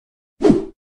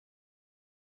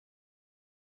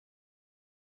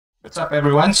What's up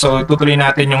everyone? So tutuloy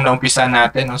natin yung naumpisa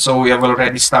natin. No? So we have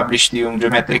already established yung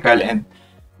geometrical and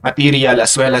material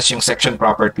as well as yung section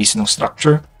properties ng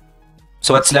structure.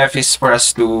 So what's left is for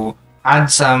us to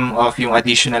add some of yung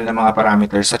additional na mga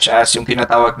parameters such as yung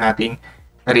tinatawag nating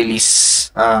release.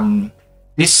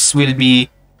 This will be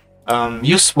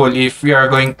useful if we are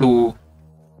going to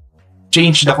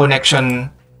change the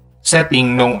connection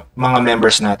setting ng mga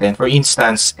members natin. For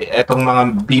instance, etong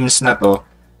mga beams na to,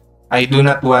 I do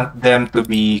not want them to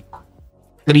be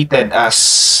treated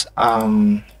as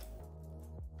what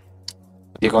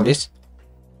do you call this?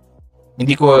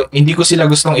 Hindi ko sila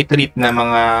gustong i-treat na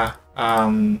mga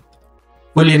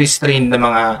fully restrained na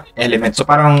mga elements. So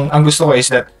parang ang gusto ko is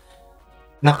that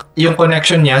yung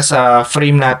connection niya sa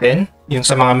frame natin, yung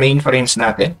sa mga main frames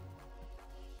natin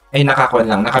ay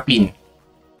nakapin.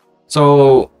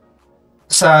 So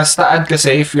sa Staad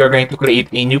kasi, if you are going to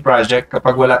create a new project,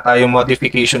 kapag wala tayong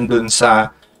modification dun sa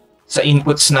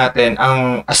inputs natin,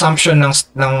 ang assumption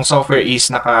ng software is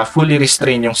fully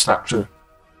restrain yung structure.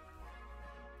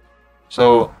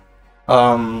 So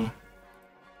paano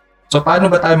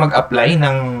ba tayo mag-apply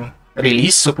ng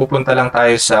release? So pupunta lang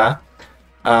tayo sa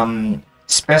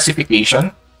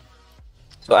specification.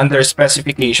 So under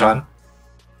specification,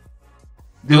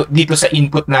 dito sa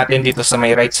input natin, dito sa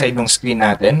may right side ng screen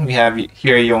natin, we have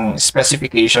here yung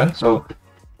specification. So,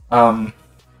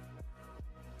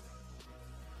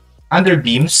 under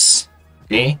beams,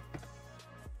 okay,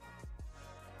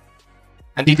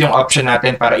 andito yung option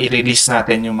natin para i-release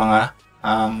natin yung mga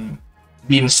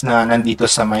beams na nandito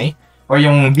sa may, or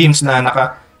yung beams na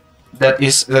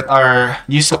that are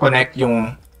used to connect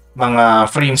yung mga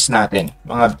frames natin,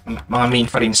 mga main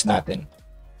frames natin.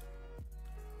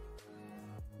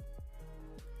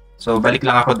 So, balik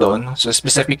lang ako doon. So,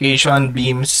 specification,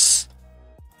 beams.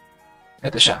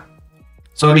 Ito siya.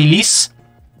 So, release.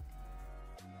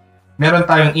 Meron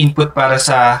tayong input para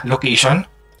sa location.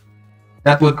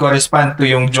 That would correspond to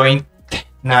yung joint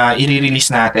na i-release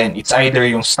natin. It's either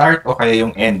yung start o kaya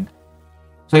yung end.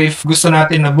 So, if gusto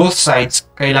natin na both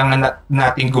sides, kailangan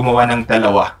natin gumawa ng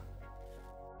dalawa.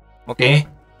 Okay?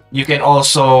 You can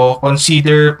also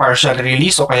consider partial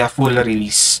release o kaya full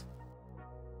release.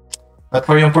 But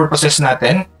for yung purposes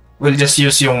natin, we'll just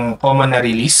use yung common na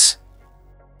release.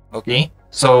 Okay?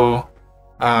 So,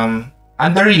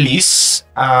 under release,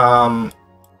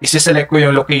 isi-select ko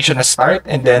yung location na start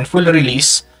and then full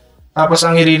release. Tapos,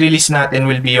 ang i-release natin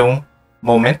will be yung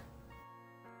moment.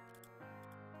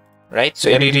 Right? So,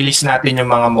 i-release natin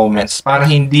yung mga moments para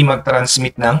hindi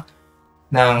mag-transmit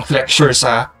ng flexure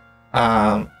sa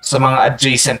mga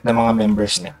adjacent na mga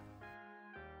members niya.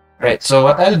 Right, so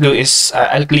what I'll do is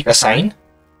I'll click assign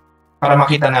para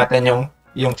makita natin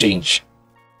yung change.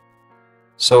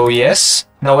 So yes,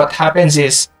 now what happens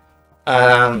is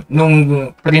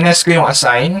nung prines ko yung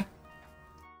assign,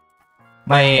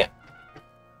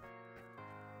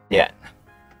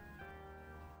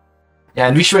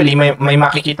 visually may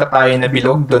makikita tayo na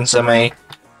bilog doon sa may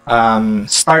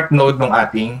start node ng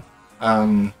ating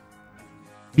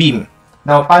beam.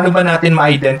 Now, paano ba natin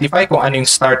ma-identify kung ano yung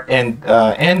start and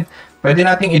end? Pwede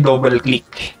nating i-double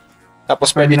click. Tapos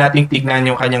pwede nating tignan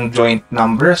yung kanyang joint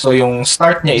number. So, yung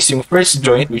start niya is yung first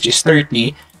joint, which is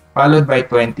 30, followed by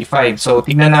 25. So,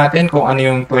 tignan natin kung ano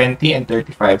yung 20 and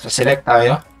 35. So, select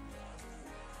tayo.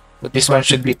 So, this one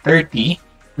should be 30,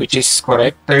 which is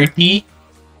correct. 30,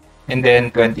 and then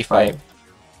 25.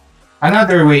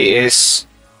 Another way is,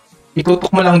 itutok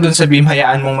mo lang dun sa beam,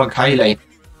 hayaan mong mag-highlight.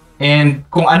 And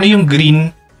kung ano yung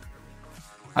green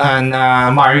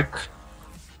na mark,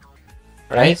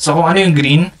 right? So kung ano yung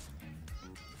green,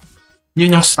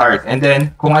 yun yung start. And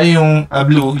then kung ano yung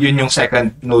blue, yun yung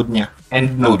second node niya,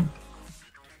 end node.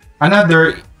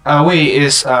 Another way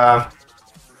is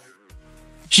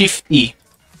Shift-E.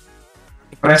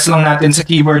 I-press lang natin sa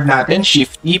keyboard natin,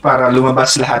 Shift-E, para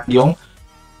lumabas lahat yung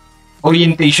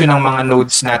orientation ng mga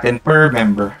nodes natin per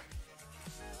member.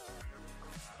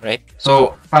 Right?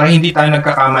 So, para hindi tayo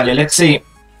nagkakamali, let's say,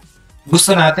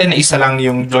 gusto natin na isa lang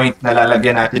yung joint na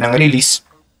lalagyan natin ng release.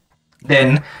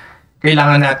 Then,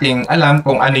 kailangan nating alam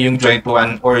kung ano yung joint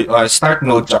 1 or start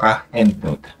node tsaka end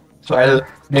node. So, I'll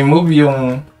remove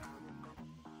yung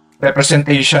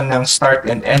representation ng start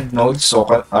and end nodes. So,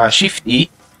 Shift-E.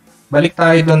 Balik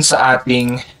tayo dun sa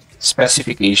ating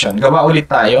specification. Gawa ulit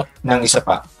tayo ng isa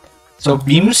pa. So,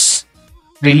 beams,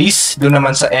 release doon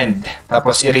naman sa end.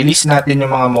 Tapos, i-release natin yung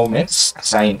mga moments,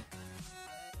 assign.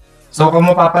 So, kung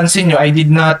mapapansin nyo, I did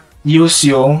not use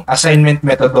yung assignment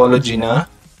methodology na.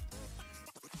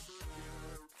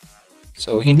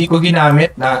 So, hindi ko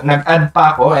ginamit na nag-add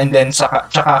pa ako and then tsaka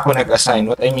ako nag-assign.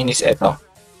 What I mean is ito.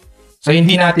 So,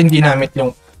 hindi natin ginamit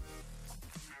yung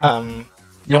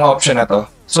yung option na to.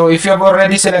 So, if you have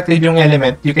already selected yung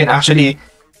element, you can actually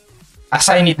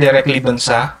assign it directly dun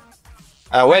sa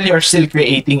while you're still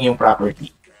creating yung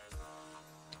property.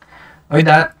 With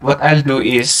that, what I'll do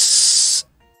is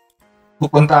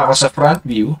pupunta ako sa front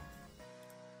view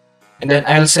and then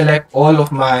I'll select all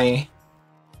of my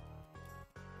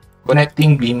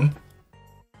connecting beam.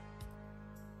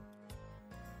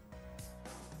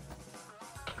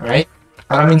 Right?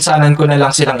 Para minsanan ko na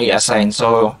lang silang i-assign.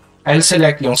 So, I'll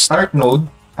select yung start node,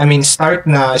 start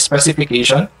na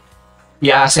specification,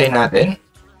 i-assign natin,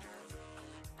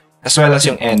 as well as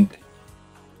yung end.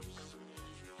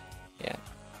 Yan.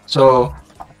 So,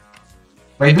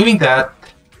 by doing that,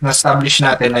 na-establish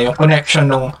natin na yung connection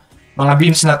ng mga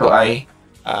beams na to ay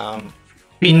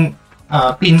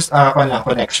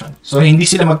connection. So, hindi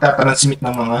sila magtatransmit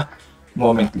ng mga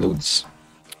moment loads.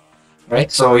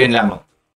 Right? So, yun lamang.